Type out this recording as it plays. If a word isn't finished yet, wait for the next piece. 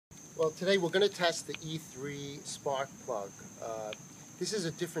Well, today we're going to test the E3 spark plug. This is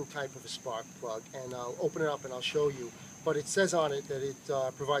a different type of a spark plug, and I'll open it up and I'll show you. But it says on it that it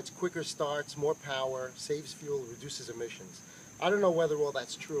provides quicker starts, more power, saves fuel, reduces emissions. I don't know whether all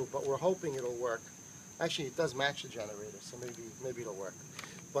that's true, but we're hoping it'll work. Actually, it does match the generator, so maybe it'll work.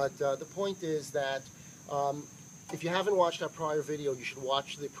 But the point is that if you haven't watched our prior video, you should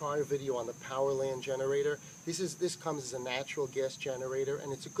watch the prior video on the Powerland generator. This comes as a natural gas generator,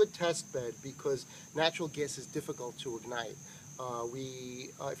 and it's a good test bed because natural gas is difficult to ignite.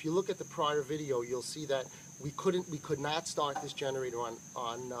 If you look at the prior video, you'll see that we could not start this generator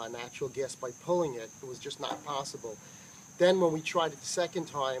on natural gas by pulling it. It was just not possible. Then when we tried it the second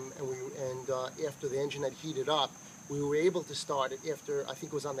time, and after the engine had heated up, we were able to start it after, I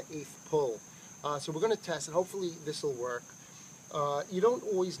think it was on the 8th pull. So we're going to test it. Hopefully this will work. You don't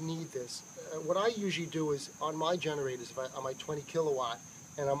always need this. What I usually do is on my generators, on my 20 kilowatt,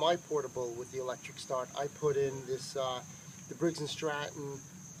 and on my portable with the electric start, I put in this the Briggs & Stratton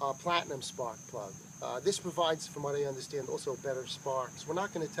Platinum spark plug. This provides, from what I understand, also better sparks. We're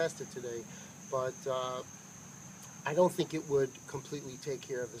not going to test it today, but I don't think it would completely take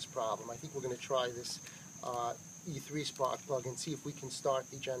care of this problem. I think we're going to try this E3 spark plug and see if we can start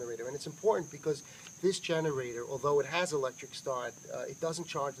the generator. And it's important because this generator, although it has electric start, it doesn't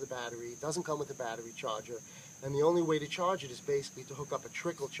charge the battery. It doesn't come with a battery charger, and the only way to charge it is basically to hook up a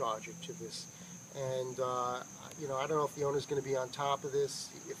trickle charger to this. And you know, I don't know if the owner's going to be on top of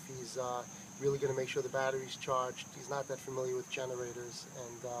this, if he's really going to make sure the battery's charged. He's not that familiar with generators,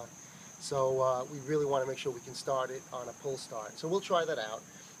 and so we really want to make sure we can start it on a pull start. So we'll try that out.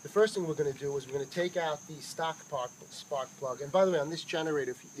 The first thing we're going to do is we're going to take out the stock spark plug. And by the way, on this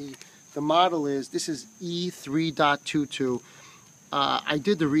generator, the model is, this is E3.22. I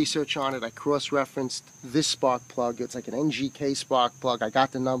did the research on it. I cross-referenced this spark plug. It's like an NGK spark plug. I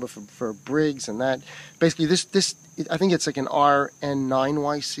got the number for Briggs, and that basically this I think it's like an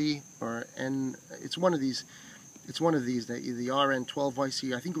RN9YC or N. It's one of these. It's one of these. The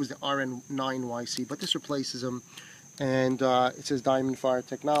RN12YC. I think it was the RN9YC, but this replaces them. And it says Diamond Fire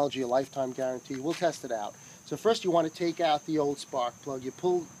Technology, a lifetime guarantee. We'll test it out. So first you want to take out the old spark plug. You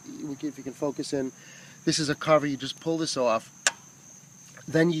pull, if you can focus in, this is a cover. You just pull this off.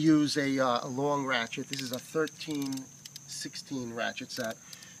 Then you use a long ratchet. This is a 13-16 ratchet set.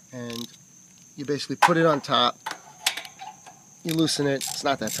 And you basically put it on top. You loosen it. It's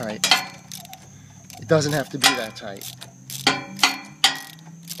not that tight. It doesn't have to be that tight.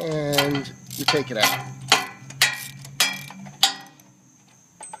 And you take it out.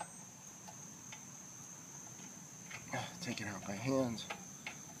 Take it out by hand.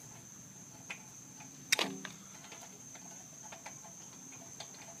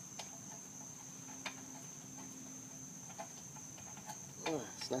 Oh,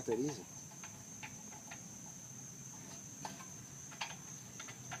 it's not that easy.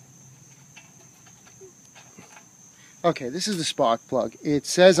 Okay, this is the spark plug. It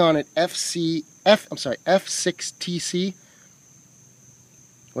says on it F6TC.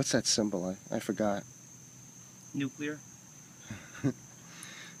 What's that symbol? I forgot. Nuclear?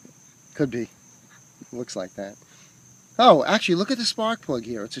 Could be. Looks like that. Oh, actually, look at the spark plug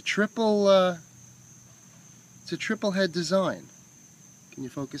here. It's a triple head design. Can you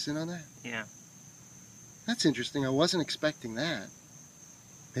focus in on that? Yeah. That's interesting. I wasn't expecting that.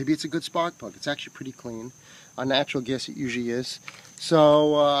 Maybe it's a good spark plug. It's actually pretty clean. On natural gas, it usually is.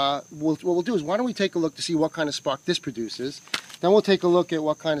 So what we'll do is, why don't we take a look to see what kind of spark this produces. Then we'll take a look at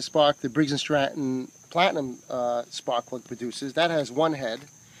what kind of spark the Briggs & Stratton Platinum spark plug produces. That has one head.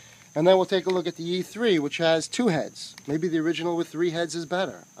 And then we'll take a look at the E3, which has two heads. Maybe the original with 3 heads is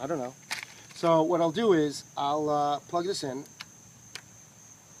better. I don't know. So what I'll do is I'll plug this in,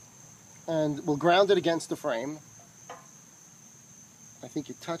 and we'll ground it against the frame. I think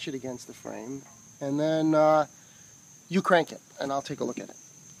you touch it against the frame, and then you crank it, and I'll take a look at it.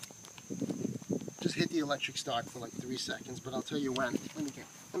 Just hit the electric start for like 3 seconds, but I'll tell you when. Let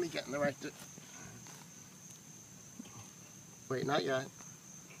me get in the right. Wait, not yet.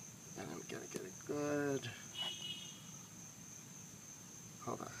 And I'm gonna get it good.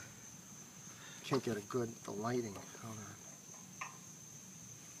 Hold on. Can't get it good. The lighting. Hold on.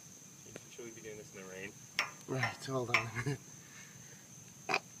 Should we be doing this in the rain? Right. Hold on a minute.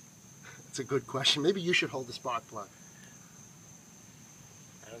 That's a good question. Maybe you should hold the spark plug.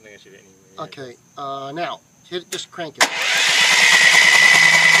 I don't think I should anyway. Okay. Now, just crank it.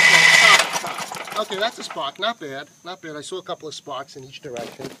 Stop. Okay, that's a spark. Not bad. Not bad. I saw a couple of sparks in each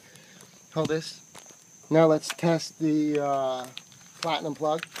direction. Hold this. Now let's test the platinum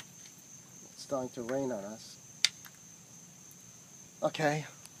plug. It's starting to rain on us. Okay.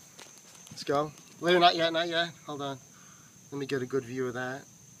 Let's go. Wait, not yet, not yet. Hold on. Let me get a good view of that.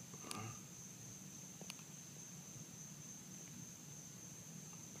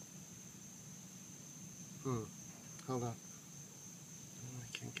 Hold on.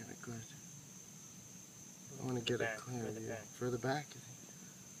 I can't get it good. I want to get it clear. Further back?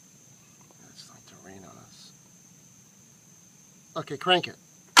 It's starting to rain on us. Okay, crank it.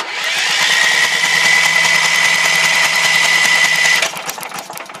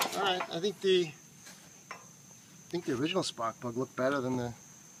 Alright, I think the original spark plug looked better than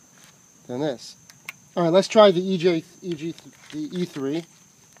this. Alright, let's try the the E3.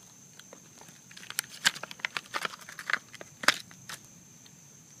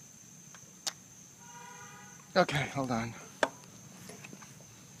 Okay, hold on.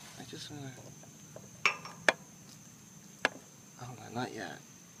 I just want to... Hold on, not yet.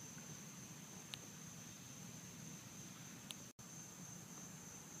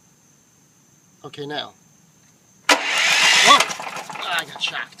 Okay, now. Whoa! Ah, I got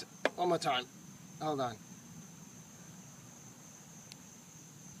shocked. One more time. Hold on.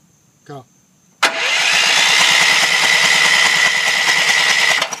 Go.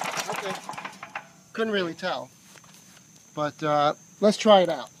 Okay. Couldn't really tell. But let's try it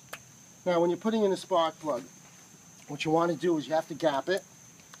out. Now, when you're putting in a spark plug, what you want to do is you have to gap it.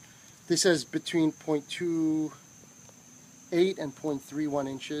 This says between 0.28 and 0.31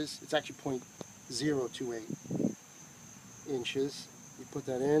 inches. It's actually 0.028 inches. You put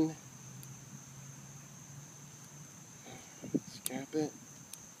that in. Let's gap it.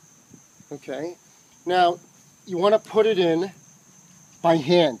 Okay. Now, you want to put it in by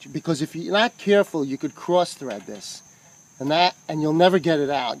hand, because if you're not careful, you could cross thread this, and you'll never get it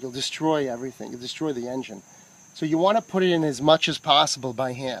out. You'll destroy everything. You'll destroy the engine. So you want to put it in as much as possible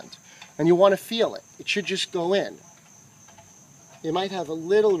by hand, and you want to feel it. It should just go in. It might have a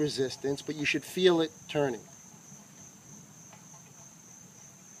little resistance, but you should feel it turning.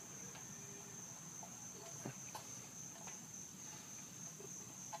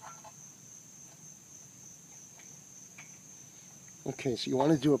 Okay, so you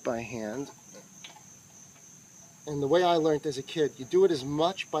want to do it by hand. And the way I learned as a kid, you do it as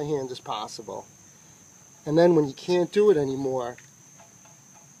much by hand as possible. And then when you can't do it anymore,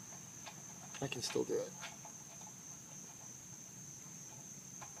 I can still do it.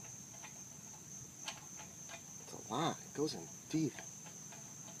 It's a lot. It goes in deep.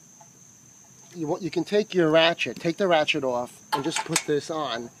 You can take your ratchet, take the ratchet off, and just put this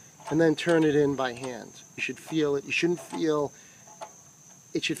on, and then turn it in by hand. You should feel it. You shouldn't feel...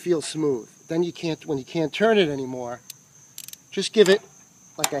 It should feel smooth. Then you can't, when you can't turn it anymore, just give it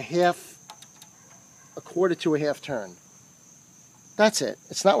like a quarter to a half turn. That's it.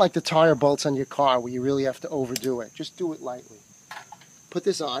 It's not like the tire bolts on your car where you really have to overdo it. Just do it lightly. Put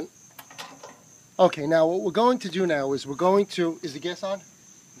this on. Okay, now what we're going to do now is is the gas on?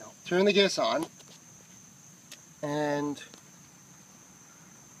 No. Turn the gas on. And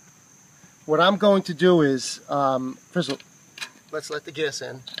what I'm going to do is, first of all, let's let the gas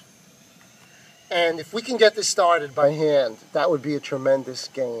in. And if we can get this started by hand, that would be a tremendous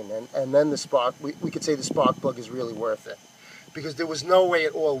gain. And then the spark, we could say the spark plug is really worth it. Because there was no way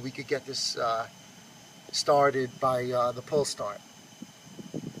at all we could get this started by the pull start.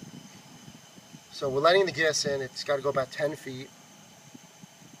 So we're letting the gas in. It's got to go about 10 feet.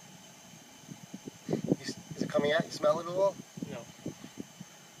 Is it coming out? You smell it at all? No.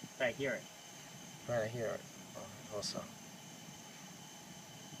 But I hear it. Right, I hear it. Oh, also.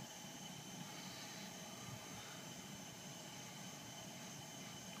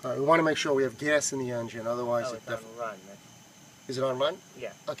 All right, we want to make sure we have gas in the engine, otherwise it's on run. Is it on run?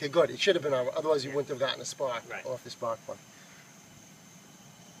 Yeah. Okay, good. It should have been on run, otherwise you wouldn't have gotten a spark off the spark plug.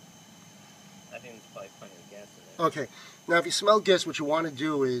 I think there's probably plenty of gas in there. Okay, now if you smell gas, what you want to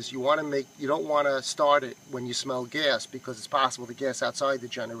do is you don't want to start it when you smell gas, because it's possible the gas outside the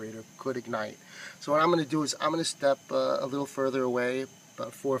generator could ignite. So what I'm going to do is I'm going to step a little further away,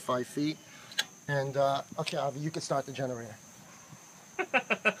 about 4 or 5 feet, and okay, Avi, you can start the generator.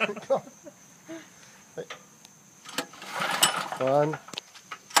 One,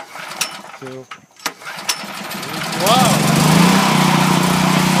 two, three. Wow!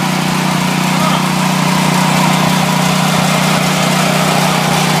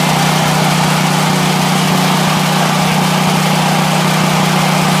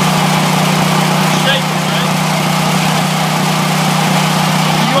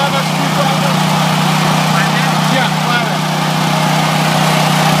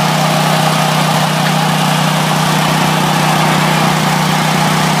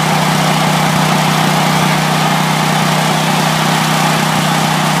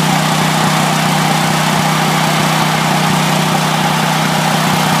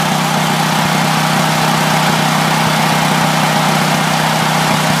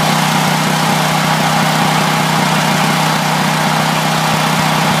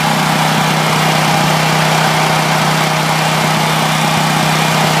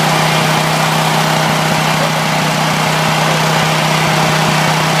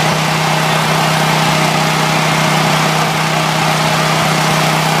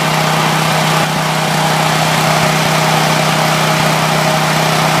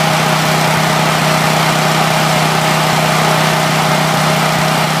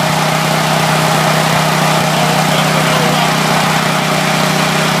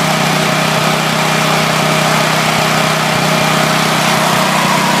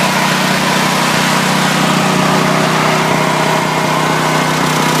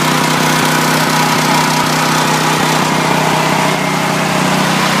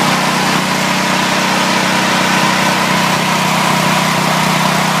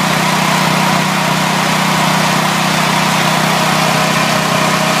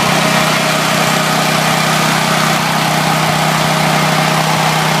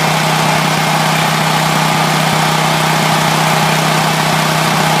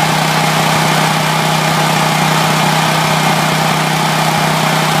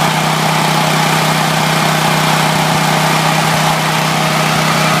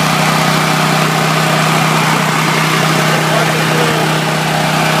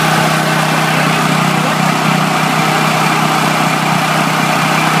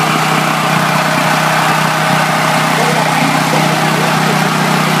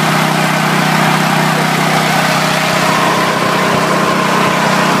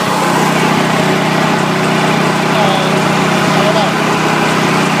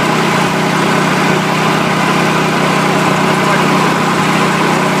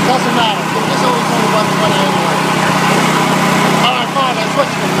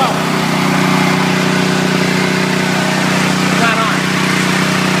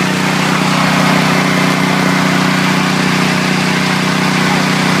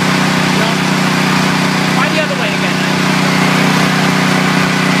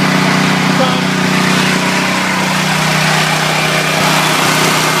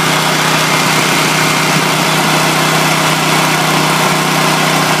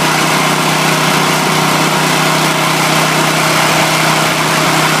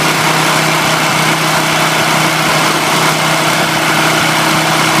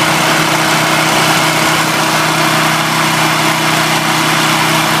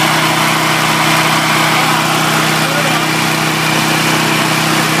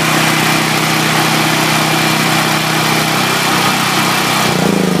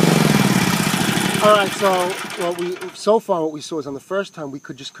 So far what we saw is on the first time we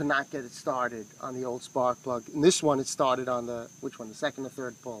could not get it started on the old spark plug. In this one, it started on the second or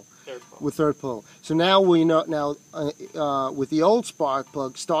third pull? Third pull. With third pull. So now we know with the old spark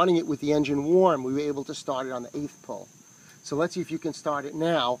plug, starting it with the engine warm, we were able to start it on the 8th pull. So let's see if you can start it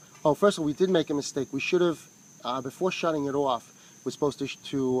now. Oh, first of all, we did make a mistake. We should have, before shutting it off, we're supposed to.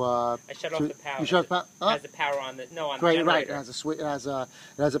 I shut off the power. You shut off the power? It has the power on the the Right, generator. right. It has a switch. It has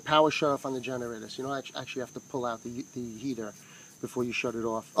a power shut off on the generator. So you don't actually have to pull out the heater before you shut it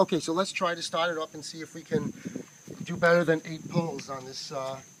off. Okay, so let's try to start it up and see if we can do better than 8 pulls on this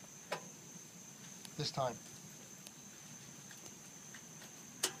this time.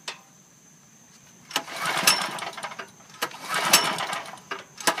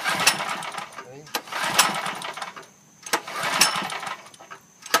 Ready?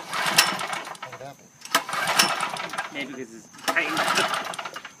 What happened? Maybe because it's tight.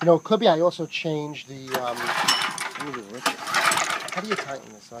 You know, could be I also changed the, let me do it. How do you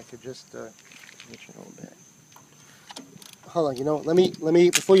tighten this? So I could just, switch it a little bit. Hold on, you know, let me,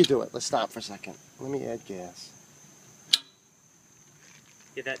 before you do it, let's stop for a second. Let me add gas.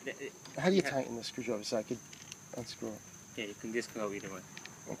 Yeah, How do you tighten the screwdriver so I could unscrew it? Yeah, you can just go either way.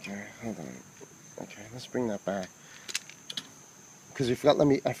 Okay, hold on. Okay, let's bring that back. Because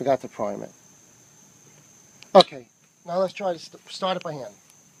I forgot to prime it. Okay, now let's try to start it by hand.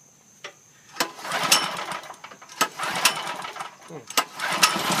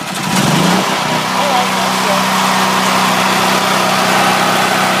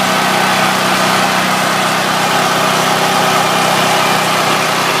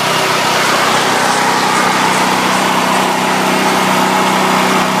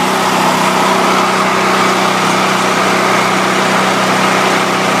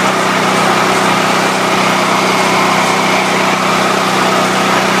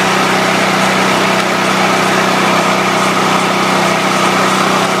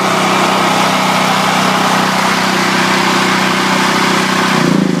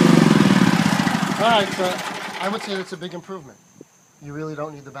 Alright, so I would say that's a big improvement. You really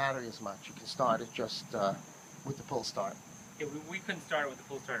don't need the battery as much. You can start it just with the pull start. Yeah, we couldn't start it with the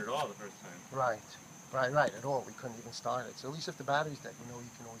full start at all the first time. Right, at all. We couldn't even start it. So at least if the battery's dead, we know you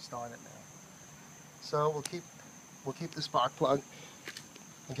can always start it now. So we'll keep the spark plug.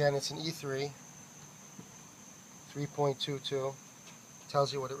 Again, it's an E3, 3.22.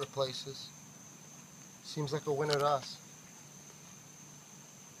 Tells you what it replaces. Seems like a winner to us.